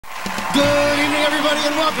everybody,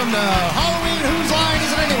 and welcome to Halloween Whose Line Is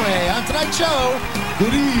It Anyway? On tonight's show, good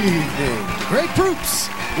evening, great troops,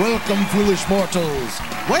 welcome foolish mortals,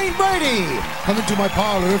 Wayne Brady, coming to my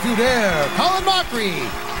parlor if you dare, Colin Mockery,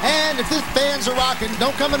 and if this band's a rockin',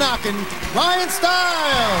 don't come a-knockin', Ryan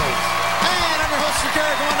Stiles, and I'm your host, Rick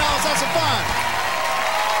Eric, let's have some fun.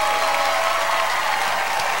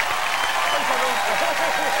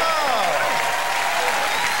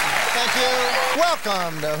 Thank you.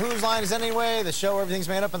 Welcome to Whose Line Is It Anyway, the show where everything's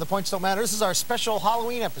made up and the points don't matter. This is our special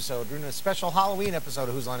Halloween episode. We're doing a special Halloween episode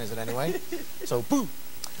of Whose Line Is It Anyway? So, boo.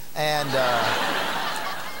 And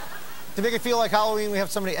to make it feel like Halloween, we have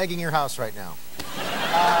somebody egging your house right now.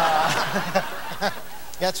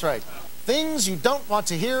 That's right. Things you don't want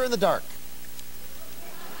to hear in the dark.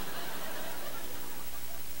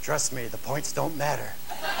 Trust me, the points don't matter.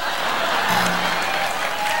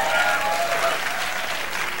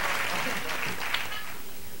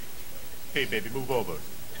 Hey, baby, move over.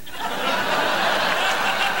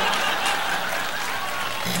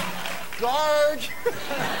 Guard!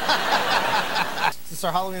 This is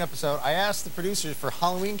our Halloween episode. I asked the producers for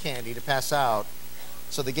Halloween candy to pass out,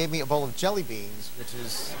 so they gave me a bowl of jelly beans, which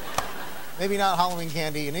is maybe not Halloween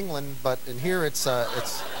candy in England, but in here it's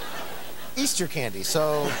Easter candy.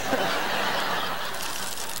 So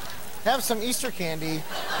have some Easter candy.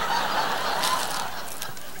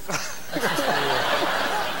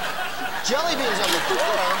 Jelly beans on the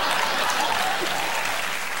floor.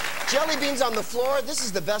 Jelly beans on the floor. This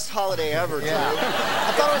is the best holiday ever, dude. Yeah.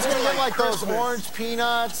 I thought I was gonna get like those orange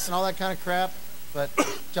peanuts and all that kind of crap, but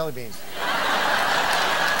jelly beans.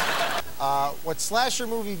 What slasher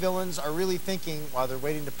movie villains are really thinking while they're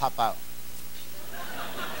waiting to pop out.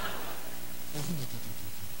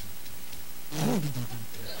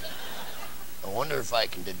 I wonder if I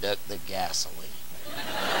can deduct the gasoline.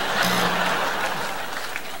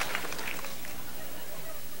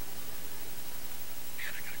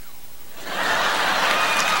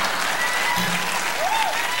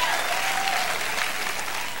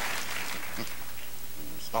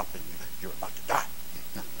 Stopping you. You're about to die.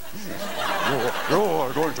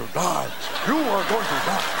 You're going to die. You are going to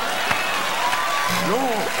die. You're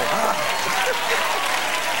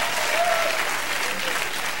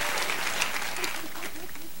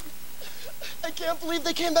I can't believe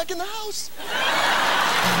they came back in the house.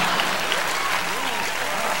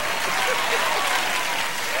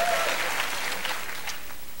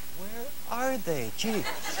 Where are they? Gee.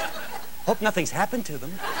 Hope nothing's happened to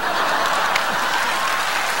them.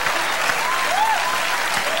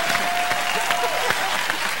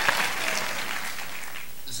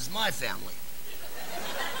 This is my family.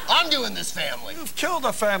 I'm doing this family. You've killed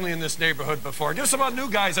a family in this neighborhood before. Give some new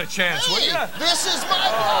guys a chance, will you? This is my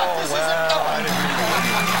block. This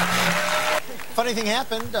Funny thing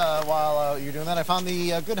happened while you were doing that. I found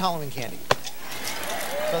the good Halloween candy.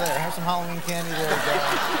 So there, have some Halloween candy there.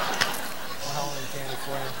 Halloween candy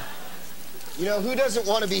for you. You know, who doesn't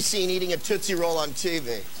want to be seen eating a Tootsie Roll on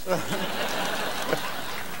TV?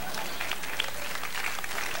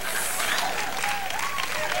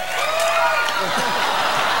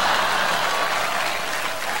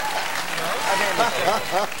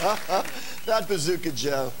 That Bazooka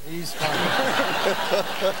Joe. He's funny.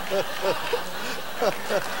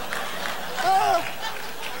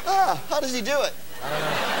 How does he do it? I don't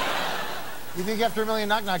know. You think after a million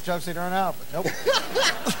knock-knock jokes they'd run out, but nope.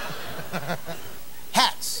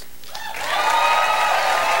 Hats.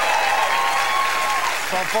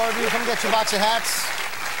 So four of you, come get your box of hats.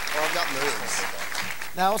 Oh, I've got moves.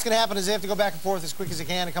 Now, what's going to happen is they have to go back and forth as quick as they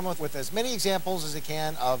can and come up with as many examples as they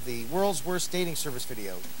can of the world's worst dating service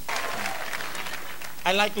video.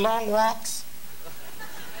 I like long walks.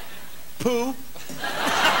 Poo.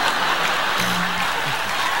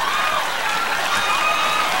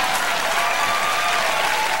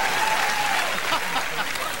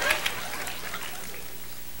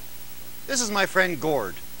 This is my friend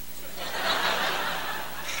Gord.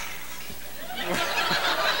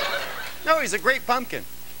 No, he's a great pumpkin.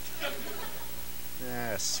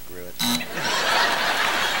 Ah, screw it.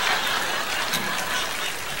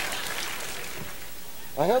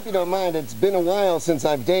 I hope you don't mind. It's been a while since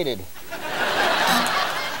I've dated.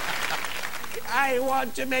 I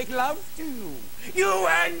want to make love to you. You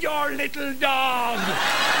and your little dog.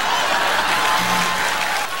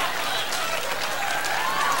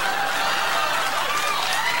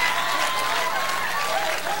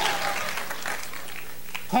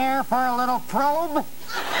 Care for a little probe?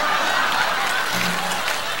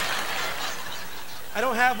 I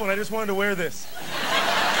don't have one. I just wanted to wear this.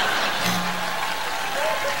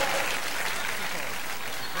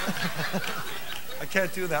 I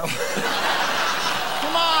can't do that one.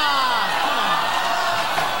 Come on.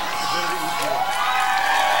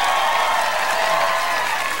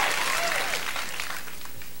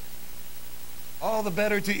 All the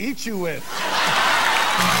better to eat you with.